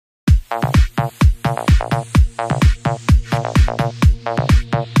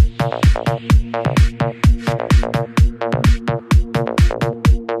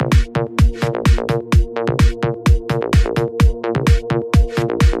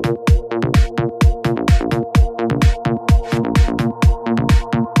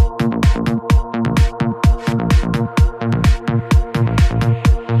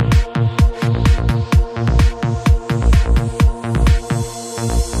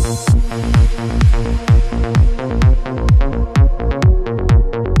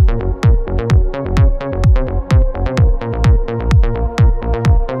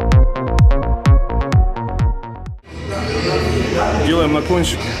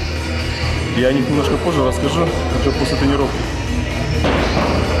наклончики. Я о них немножко позже расскажу, уже после тренировки.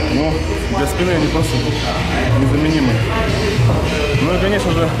 Но для спины они просто незаменимы. Ну и,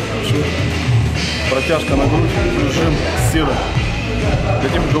 конечно же, протяжка на грудь, жим, седа. Для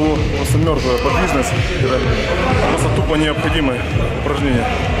тех, у кого просто мертвая подвижность, это просто тупо необходимое упражнение.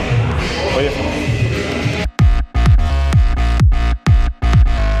 Поехали.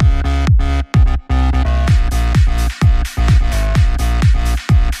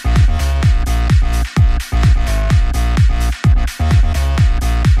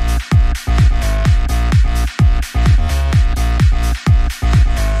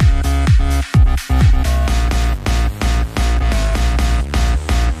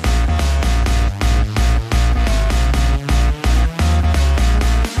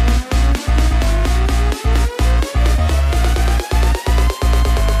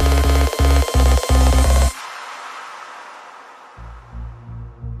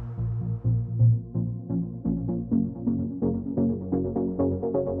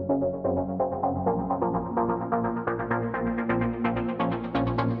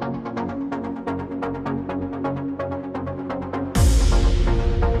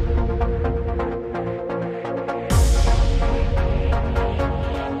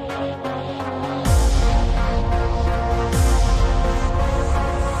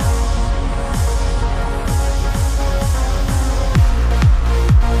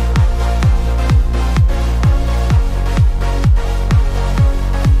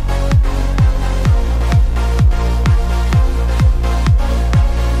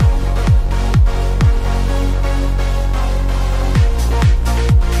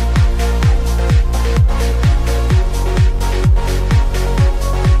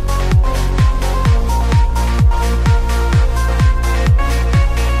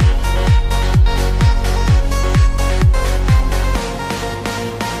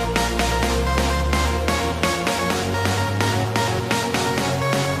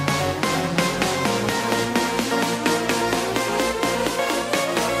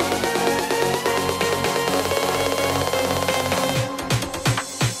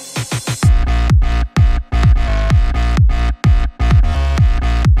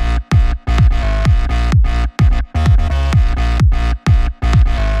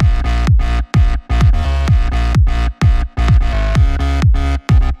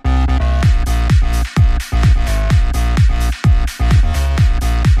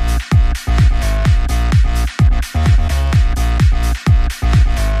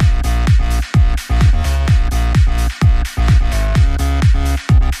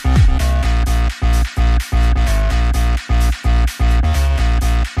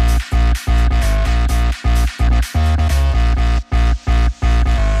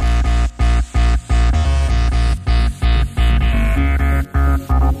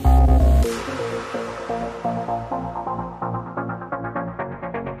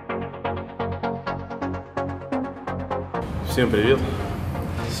 Всем привет!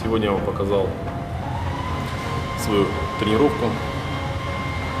 Сегодня я вам показал свою тренировку.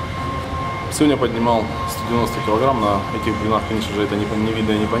 Сегодня поднимал 190 килограмм. На этих длинах, конечно же, это не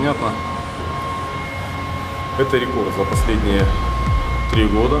видно и непонятно. Это рекорд за последние 3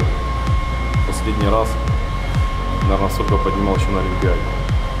 года. Последний раз, наверное, столько поднимал еще на Олимпиаде.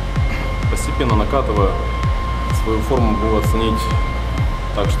 Постепенно накатывая, свою форму могу оценить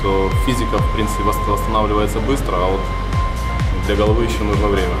так, что физика, в принципе, восстанавливается быстро, а вот для головы еще нужно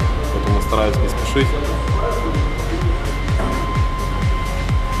время. Поэтому стараюсь не спешить.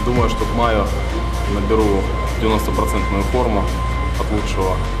 Думаю, что к маю наберу 90% форму от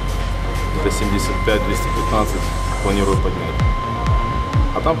лучшего. До 75-215 планирую поднять.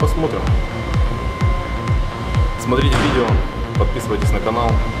 А там посмотрим. Смотрите видео, подписывайтесь на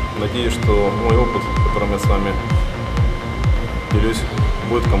канал. Надеюсь, что мой опыт, которым я с вами делюсь,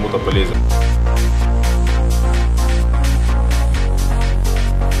 будет кому-то полезен.